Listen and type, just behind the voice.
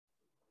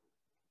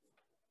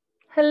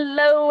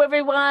Hello,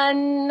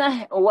 everyone.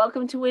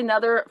 Welcome to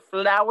another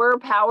Flower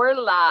Power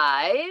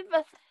Live.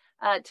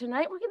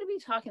 Tonight, we're going to be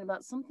talking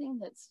about something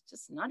that's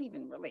just not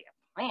even really a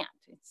plant.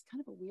 It's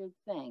kind of a weird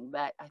thing,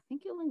 but I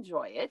think you'll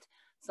enjoy it.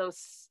 So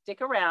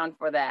stick around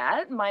for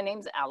that. My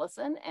name's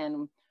Allison,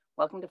 and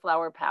welcome to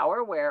Flower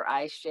Power, where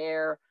I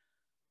share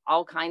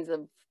all kinds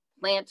of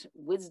plant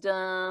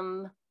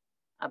wisdom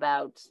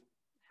about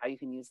how you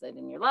can use that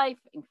in your life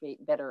and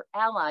create better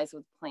allies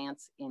with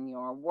plants in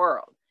your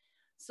world.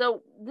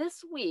 So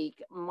this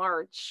week,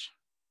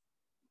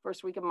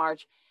 first week of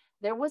March,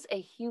 there was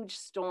a huge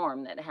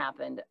storm that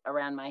happened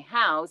around my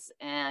house,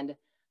 and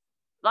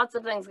lots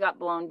of things got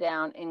blown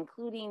down,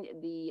 including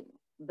the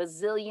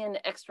bazillion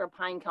extra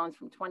pine cones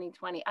from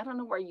 2020. I don't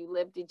know where you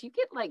live. Did you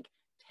get like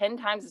 10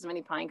 times as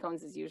many pine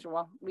cones as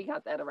usual? We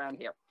got that around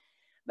here.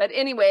 But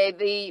anyway,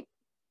 the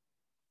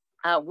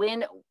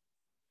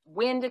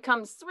wind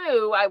comes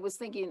through, I was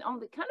thinking, oh,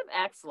 it kind of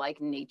acts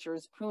like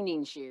nature's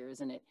pruning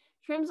shears, and it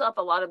trims off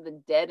a lot of the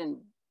dead and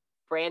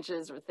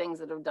branches or things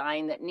that are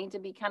dying that need to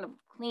be kind of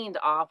cleaned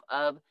off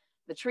of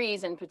the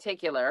trees in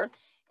particular.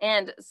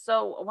 And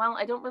so while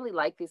I don't really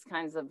like these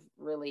kinds of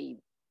really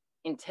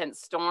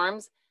intense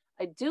storms,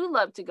 I do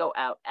love to go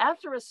out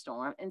after a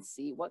storm and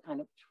see what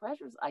kind of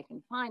treasures I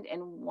can find.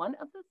 And one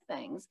of the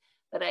things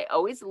that I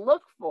always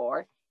look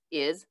for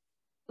is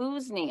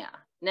Usnea.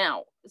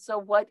 Now, so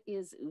what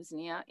is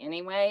Usnea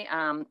anyway?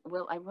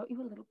 Well, I wrote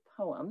you a little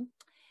poem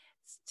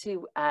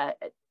to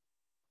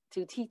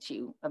teach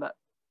you about,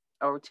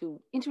 or to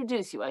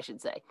introduce you, I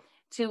should say,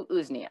 to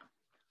Usnea.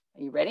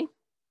 Are you ready?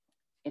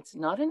 It's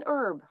not an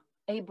herb,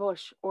 a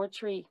bush or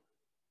tree.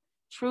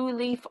 True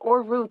leaf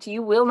or root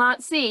you will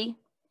not see.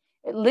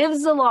 It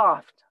lives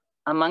aloft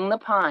among the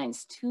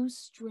pines, two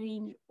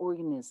strange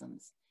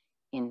organisms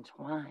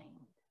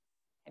entwined.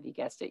 Have you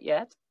guessed it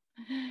yet?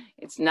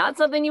 It's not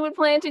something you would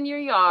plant in your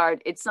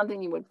yard. It's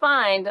something you would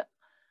find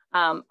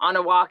on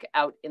a walk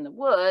out in the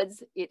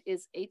woods. It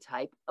is a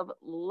type of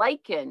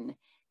lichen.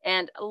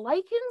 And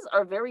lichens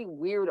are very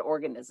weird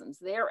organisms.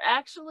 They are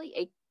actually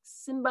a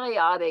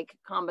symbiotic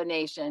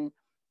combination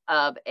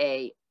of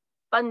a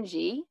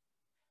fungi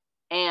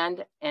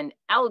and an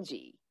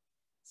algae.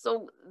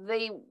 So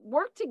they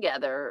work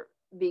together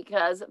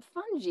because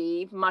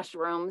fungi,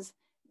 mushrooms,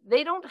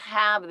 they don't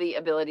have the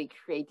ability to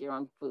create their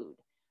own food,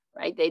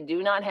 right? They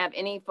do not have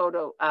any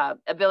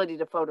ability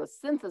to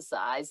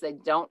photosynthesize. They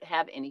don't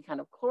have any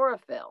kind of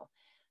chlorophyll.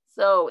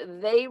 So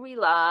they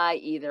rely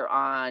either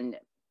on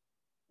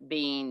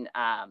being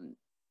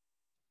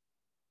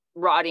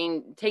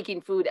rotting, taking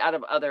food out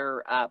of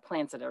other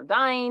plants that are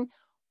dying,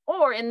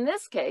 or in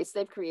this case,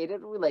 they've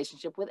created a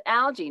relationship with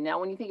algae. Now,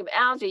 when you think of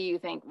algae, you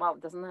think, well,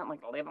 doesn't that like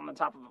live on the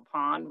top of a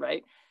pond,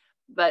 right?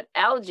 But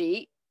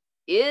algae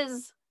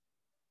is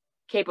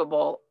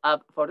capable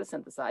of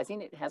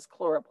photosynthesizing. It has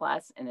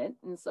chloroplasts in it.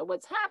 And so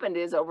what's happened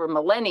is over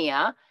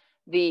millennia,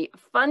 the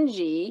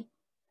fungi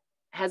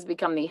has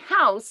become the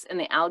house, and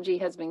the algae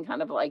has been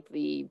kind of like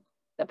the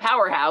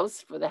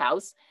powerhouse for the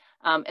house.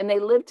 And they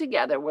live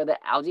together where the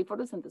algae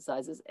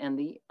photosynthesizes and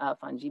the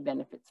fungi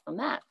benefits from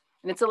that.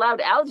 And it's allowed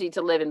algae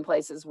to live in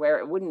places where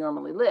it wouldn't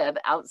normally live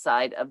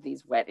outside of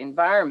these wet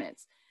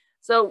environments.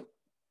 So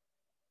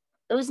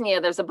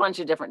Usnea, there's a bunch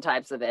of different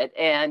types of it.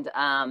 And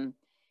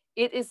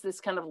it is this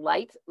kind of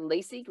light,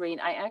 lacy green.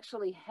 I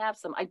actually have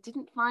some. I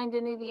didn't find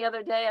any the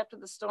other day after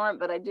the storm,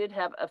 but I did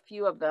have a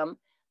few of them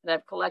that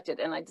I've collected.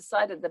 And I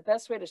decided the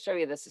best way to show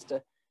you this is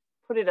to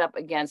put it up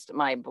against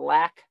my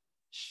black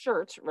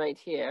shirt right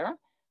here.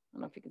 I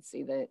don't know if you can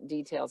see the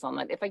details on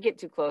that. If I get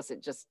too close,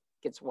 it just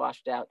gets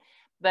washed out.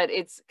 But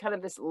it's kind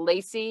of this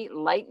lacy,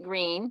 light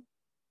green,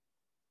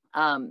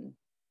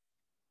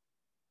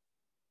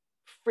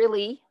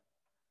 frilly,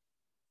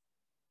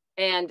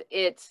 and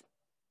it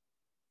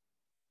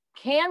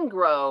can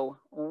grow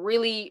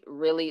really,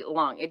 really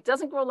long. It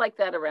doesn't grow like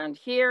that around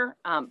here,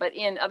 but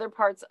in other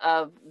parts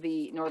of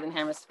the Northern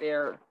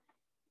Hemisphere,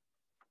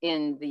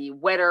 in the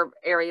wetter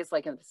areas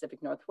like in the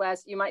Pacific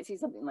Northwest, you might see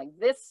something like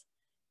this.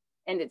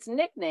 And its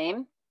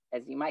nickname,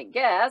 as you might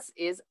guess,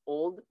 is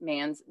Old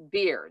Man's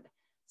Beard.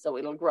 So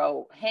it'll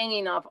grow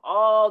hanging off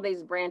all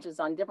these branches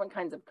on different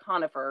kinds of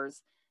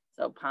conifers.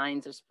 So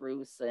pines or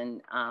spruce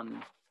and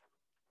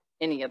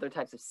any other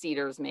types of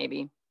cedars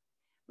maybe.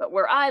 But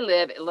where I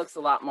live, it looks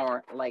a lot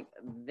more like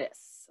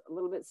this, a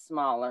little bit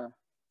smaller,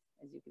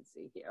 as you can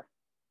see here.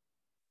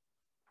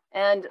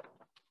 And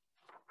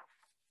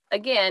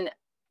again,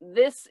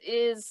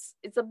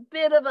 it's a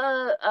bit of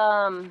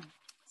a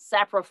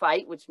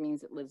saprophyte, which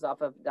means it lives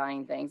off of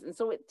dying things. And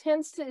so it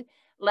tends to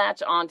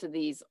latch onto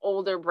these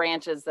older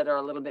branches that are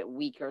a little bit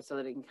weaker so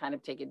that it can kind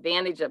of take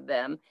advantage of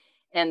them.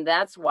 And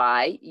that's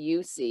why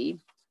you see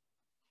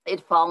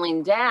it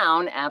falling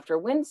down after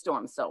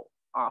windstorms so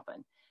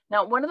often.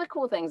 Now, one of the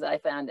cool things I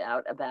found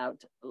out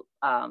about,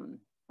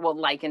 well,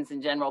 lichens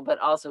in general, but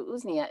also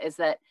Usnea, is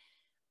that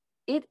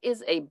it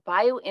is a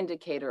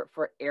bioindicator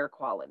for air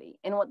quality.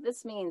 And what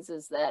this means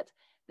is that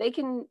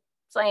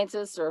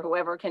scientists or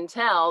whoever can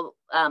tell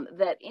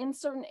that in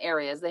certain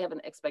areas, they have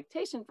an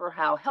expectation for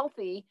how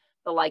healthy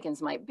the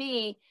lichens might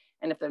be.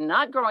 And if they're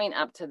not growing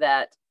up to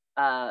that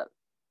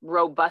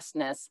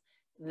robustness,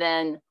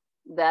 then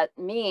that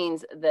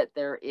means that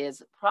there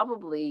is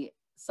probably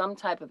some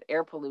type of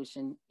air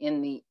pollution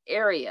in the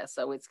area.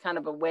 So it's kind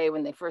of a way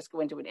when they first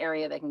go into an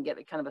area, they can get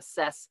to kind of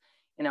assess,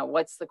 you know,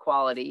 what's the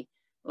quality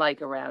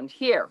like around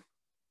here.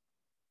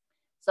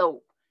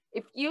 So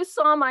if you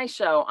saw my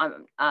show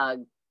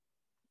on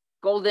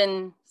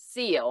Golden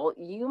Seal,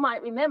 you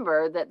might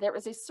remember that there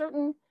is a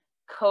certain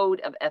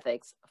code of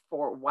ethics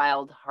for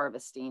wild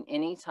harvesting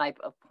any type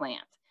of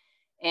plant.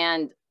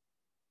 And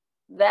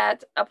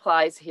that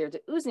applies here to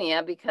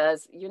Usnea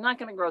because you're not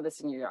going to grow this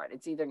in your yard.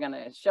 It's either going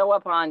to show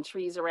up on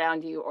trees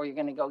around you or you're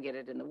going to go get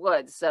it in the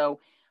woods.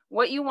 So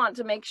what you want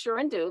to make sure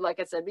and do,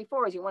 like I said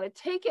before, is you want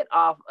to take it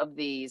off of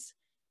these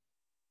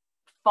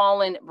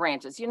fallen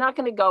branches. You're not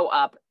going to go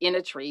up in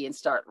a tree and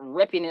start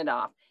ripping it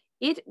off.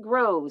 It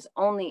grows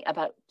only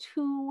about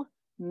 2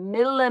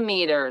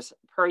 millimeters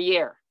per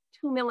year,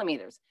 2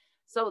 millimeters.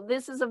 So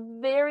this is a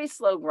very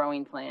slow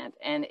growing plant,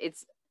 and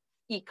its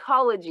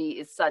ecology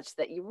is such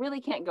that you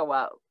really can't go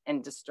out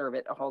and disturb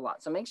it a whole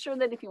lot. So make sure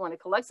that if you want to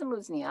collect some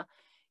Usnea,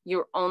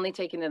 you're only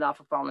taking it off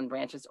of fallen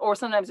branches, or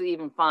sometimes we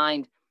even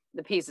find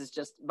the pieces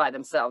just by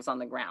themselves on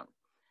the ground.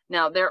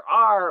 Now, there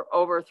are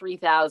over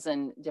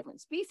 3,000 different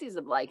species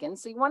of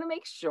lichens, so you want to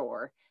make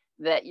sure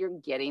that you're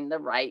getting the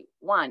right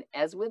one.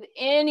 As with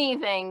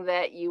anything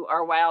that you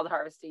are wild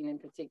harvesting in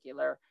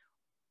particular.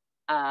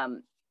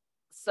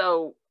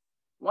 So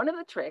one of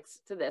the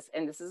tricks to this,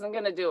 and this isn't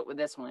going to do it with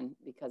this one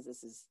because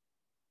this has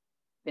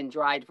been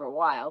dried for a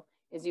while,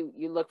 is you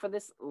look for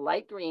this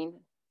light green,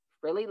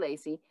 frilly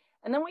lacy,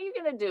 and then what you're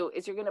going to do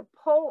is you're going to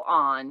pull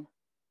on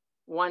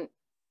one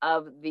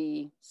of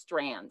the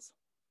strands.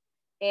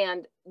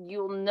 And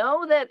you'll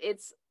know that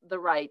it's the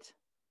right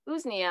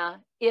Usnea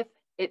if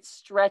it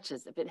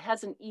stretches, if it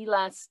has an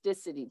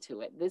elasticity to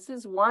it. This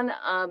is one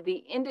of the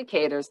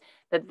indicators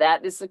that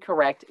that is the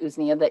correct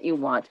Usnea that you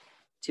want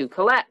to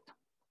collect.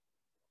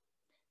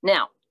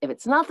 Now, if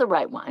it's not the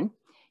right one,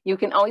 you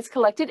can always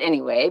collect it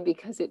anyway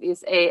because it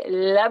is a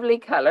lovely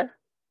color.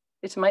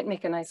 It might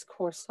make a nice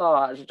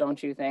corsage,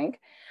 don't you think?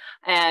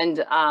 And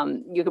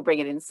you can bring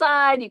it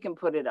inside. You can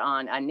put it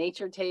on a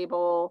nature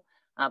table.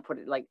 Put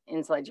it like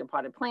inside your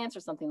potted plants or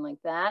something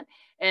like that.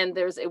 And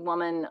there's a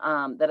woman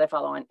that I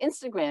follow on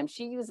Instagram.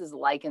 She uses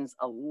lichens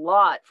a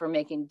lot for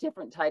making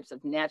different types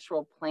of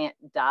natural plant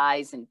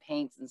dyes and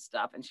paints and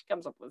stuff. And she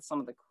comes up with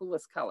some of the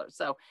coolest colors.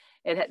 So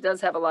it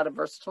does have a lot of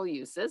versatile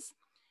uses.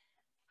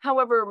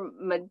 However,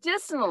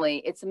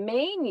 medicinally, its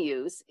main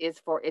use is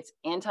for its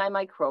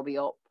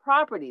antimicrobial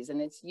properties,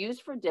 and it's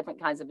used for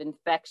different kinds of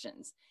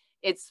infections.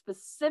 It's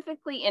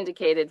specifically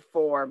indicated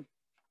for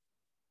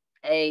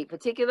a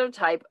particular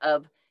type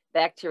of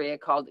bacteria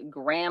called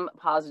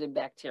gram-positive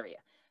bacteria.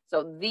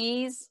 So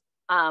these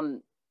have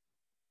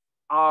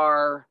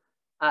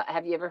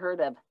you ever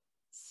heard of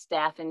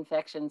staph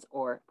infections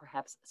or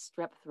perhaps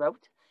strep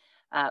throat?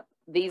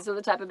 These are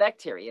the type of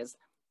bacteria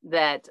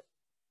that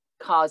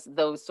cause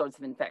those sorts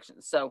of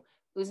infections. So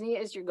Usnea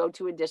is your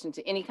go-to addition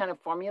to any kind of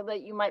formula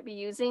that you might be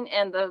using.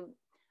 And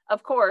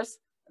of course,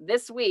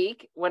 this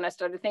week, when I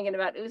started thinking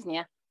about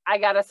Usnea, I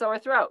got a sore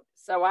throat.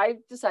 So I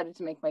decided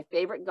to make my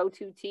favorite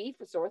go-to tea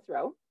for sore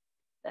throat.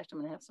 Actually, I'm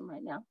going to have some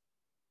right now,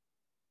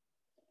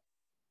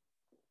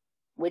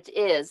 which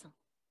is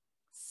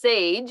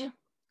sage,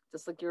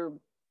 just like your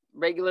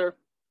regular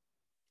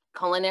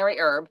culinary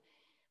herb.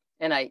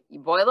 And you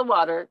boil the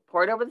water,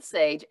 pour it over the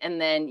sage, and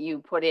then you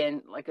put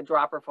in like a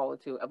dropper full or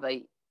two of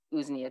a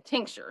Usnea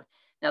tincture.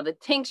 Now, the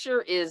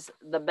tincture is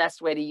the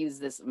best way to use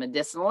this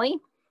medicinally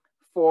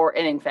for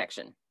an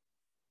infection.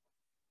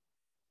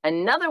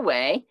 Another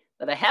way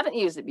that I haven't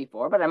used it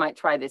before, but I might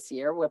try this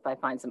year if I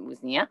find some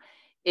Usnea,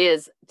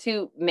 is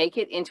to make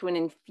it into an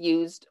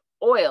infused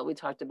oil. We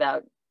talked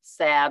about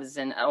salves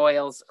and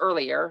oils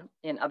earlier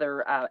in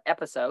other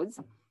episodes.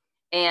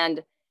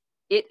 And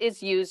it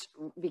is used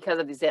because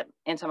of these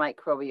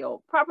antimicrobial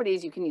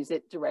properties. You can use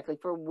it directly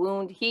for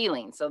wound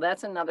healing. So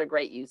that's another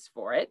great use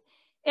for it.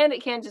 And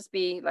it can just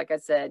be, like I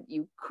said,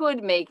 you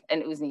could make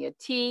an Usnea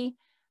tea,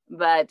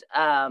 but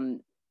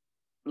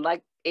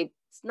like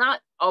it's not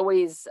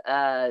always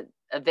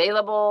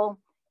available.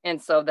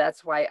 And so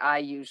that's why I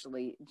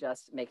usually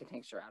just make a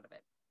tincture out of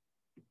it.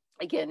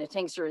 Again, a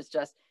tincture is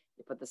just,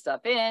 you put the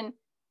stuff in,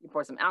 you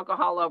pour some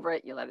alcohol over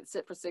it, you let it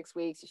sit for 6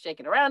 weeks, you shake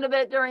it around a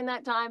bit during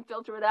that time,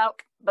 filter it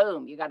out,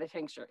 boom, you got a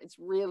tincture. It's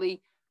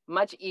really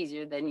much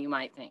easier than you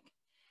might think.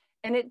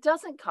 And it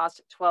doesn't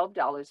cost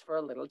 $12 for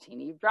a little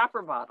teeny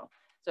dropper bottle.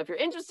 So if you're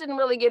interested in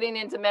really getting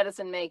into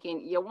medicine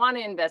making, you want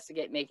to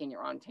investigate making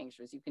your own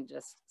tinctures. You can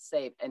just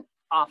save an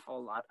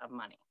awful lot of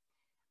money.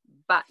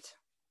 But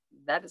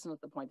that is not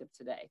the point of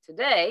today.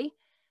 Today,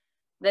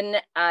 then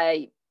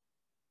I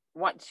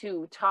want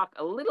to talk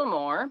a little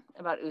more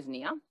about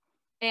Usnea.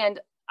 And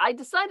I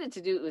decided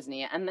to do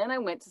Usnea, and then I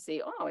went to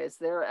see, oh, is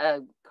there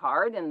a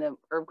card in the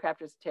Herb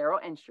Crafter's Tarot?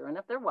 And sure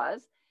enough, there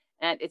was.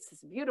 And it's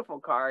this beautiful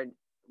card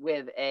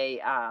with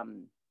a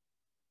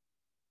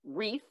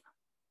wreath.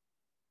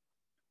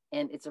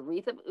 And it's a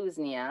wreath of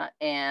Usnea,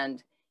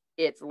 and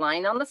It's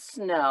lying on the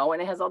snow,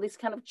 and it has all these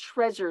kind of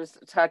treasures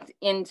tucked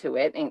into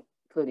it,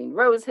 including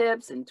rose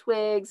hips and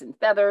twigs and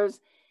feathers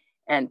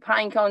and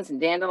pine cones and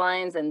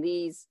dandelions. And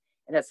these,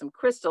 it has some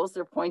crystals.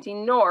 They're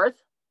pointing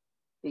north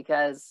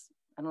because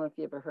I don't know if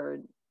you ever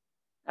heard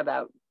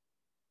about,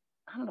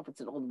 I don't know if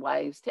it's an old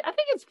wives' tale. I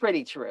think it's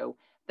pretty true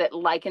that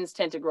lichens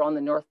tend to grow on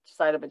the north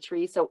side of a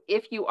tree. So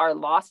if you are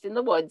lost in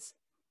the woods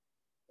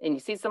and you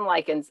see some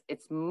lichens,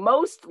 it's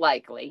most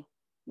likely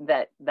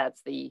that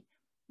that's the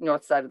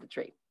north side of the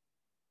tree.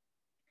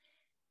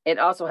 It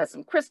also has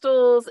some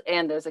crystals,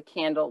 and there's a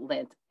candle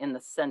lit in the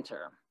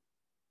center.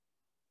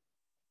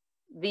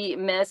 The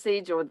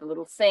message or the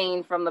little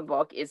saying from the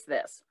book is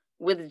this: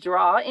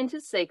 withdraw into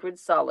sacred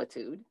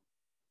solitude,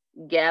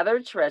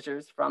 gather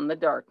treasures from the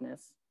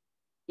darkness,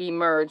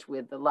 emerge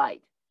with the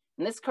light.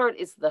 And this card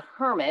is the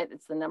Hermit.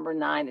 It's the number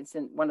 9. It's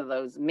in one of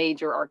those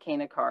major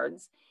arcana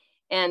cards.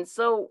 And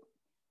so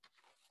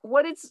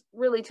what it's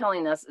really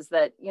telling us is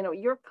that, you know,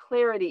 your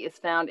clarity is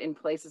found in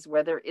places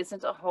where there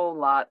isn't a whole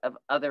lot of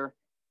other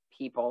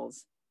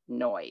people's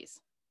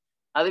noise,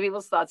 other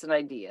people's thoughts and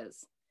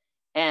ideas.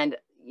 And,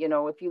 you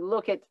know, if you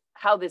look at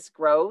how this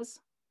grows,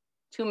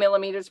 2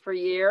 millimeters per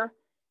year,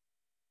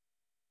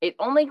 it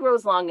only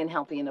grows long and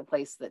healthy in a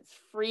place that's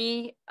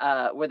free,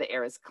 where the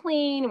air is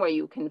clean, where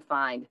you can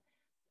find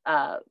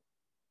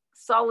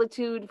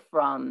solitude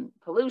from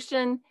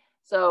pollution.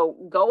 So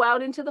go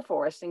out into the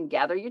forest and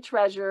gather your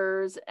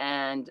treasures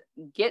and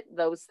get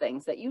those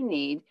things that you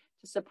need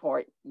to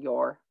support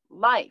your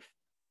life.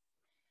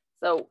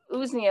 So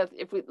Usnea,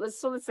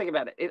 let's think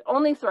about it. It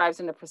only thrives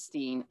in a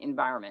pristine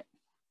environment.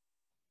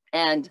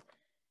 And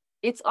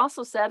it's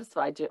also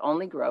satisfied to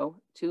only grow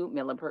 2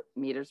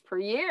 millimeters per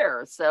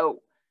year.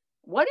 So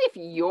what if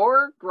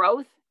your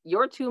growth,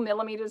 your 2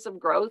 millimeters of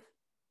growth,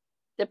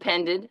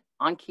 depended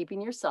on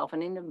keeping yourself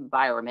in an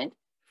environment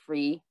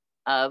free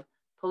of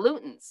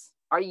pollutants?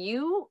 Are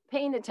you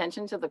paying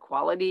attention to the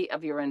quality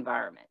of your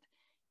environment?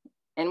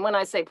 And when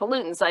I say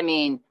pollutants, I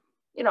mean,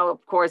 you know,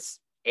 of course,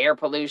 air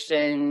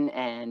pollution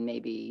and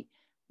maybe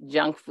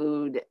junk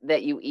food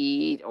that you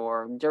eat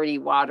or dirty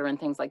water and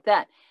things like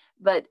that.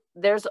 But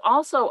there's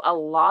also a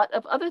lot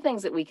of other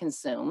things that we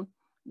consume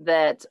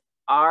that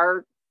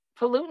are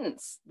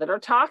pollutants, that are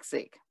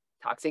toxic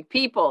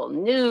people,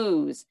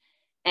 news,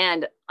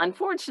 and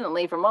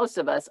unfortunately for most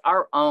of us,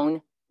 our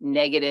own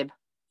negative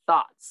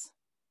thoughts.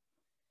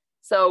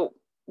 So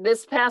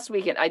this past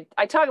weekend,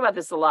 I talk about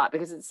this a lot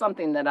because it's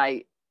something that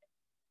I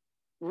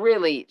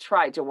really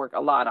tried to work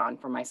a lot on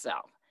for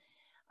myself.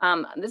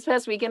 This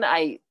past weekend,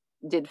 I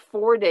did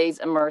 4 days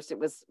immersed. It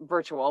was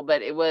virtual,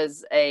 but it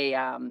was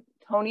a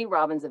Tony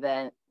Robbins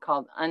event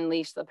called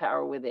Unleash the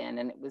Power Within.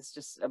 And it was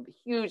just a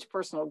huge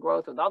personal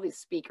growth with all these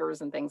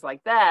speakers and things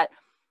like that.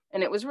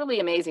 And it was really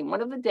amazing.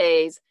 One of the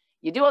days,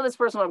 you do all this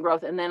personal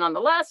growth. And then on the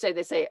last day,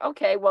 they say,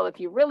 okay, well, if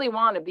you really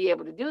want to be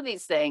able to do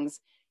these things,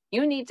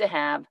 you need to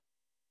have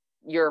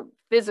your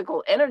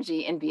physical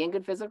energy and be in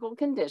good physical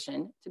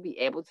condition to be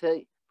able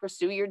to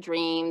pursue your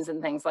dreams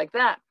and things like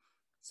that.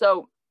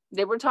 So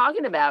they were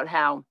talking about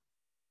how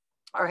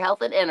our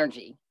health and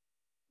energy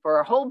for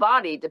our whole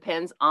body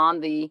depends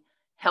on the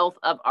health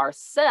of our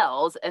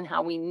cells, and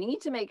how we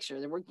need to make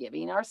sure that we're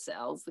giving our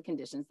cells the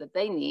conditions that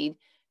they need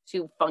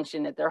to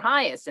function at their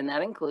highest. And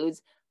that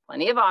includes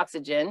plenty of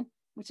oxygen,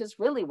 which is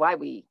really why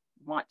we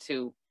want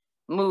to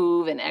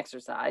move and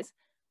exercise,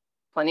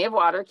 plenty of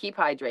water, keep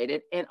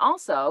hydrated. And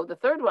also the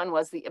third one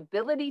was the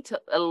ability to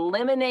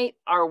eliminate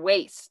our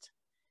waste.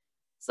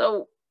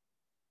 So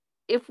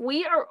if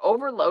we are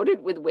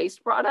overloaded with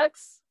waste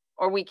products,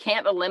 or we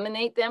can't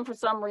eliminate them for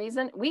some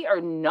reason, we are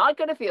not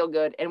going to feel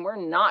good and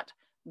we're not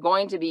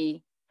going to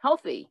be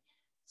healthy.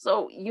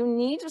 So you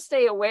need to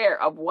stay aware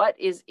of what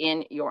is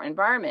in your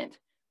environment.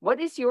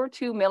 What is your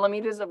 2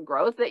 millimeters of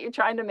growth that you're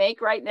trying to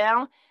make right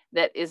now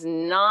that is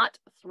not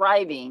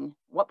thriving?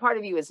 What part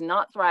of you is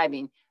not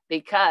thriving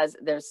because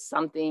there's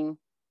something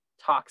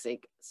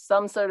toxic,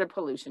 some sort of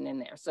pollution in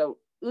there? So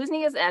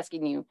Usnea is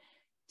asking you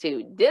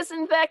to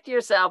disinfect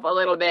yourself a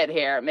little bit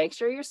here. Make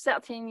sure you're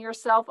setting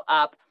yourself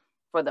up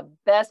for the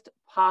best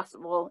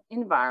possible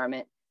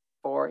environment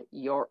for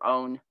your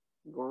own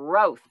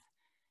growth.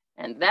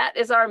 And that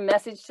is our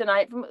message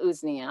tonight from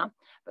Usnea.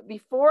 But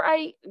before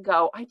I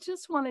go, I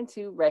just wanted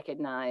to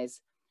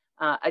recognize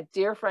a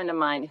dear friend of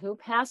mine who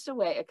passed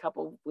away a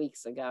couple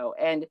weeks ago.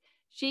 And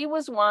she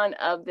was one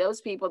of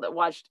those people that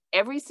watched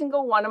every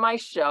single one of my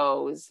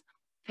shows.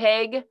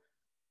 Peg,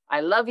 I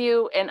love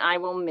you and I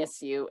will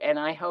miss you. And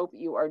I hope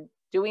you are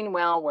doing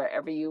well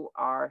wherever you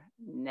are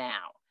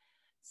now.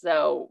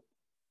 So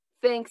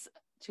thanks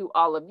to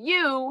all of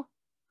you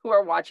who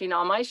are watching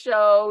all my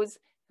shows,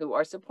 who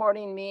are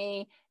supporting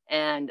me,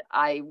 and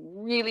I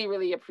really,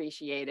 really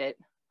appreciate it.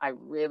 I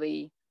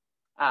really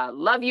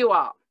love you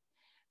all.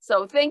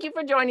 So thank you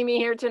for joining me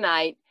here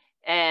tonight.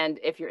 And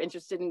if you're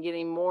interested in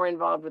getting more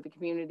involved with the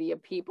community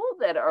of people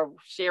that are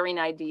sharing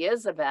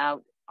ideas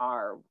about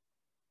our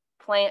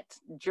plant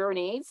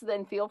journeys,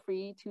 then feel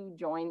free to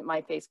join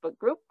my Facebook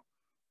group.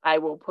 I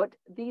will put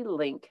the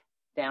link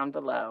down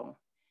below.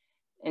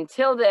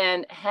 Until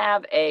then,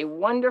 have a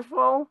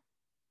wonderful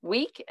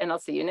week, and I'll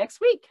see you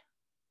next week.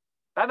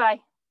 Bye-bye.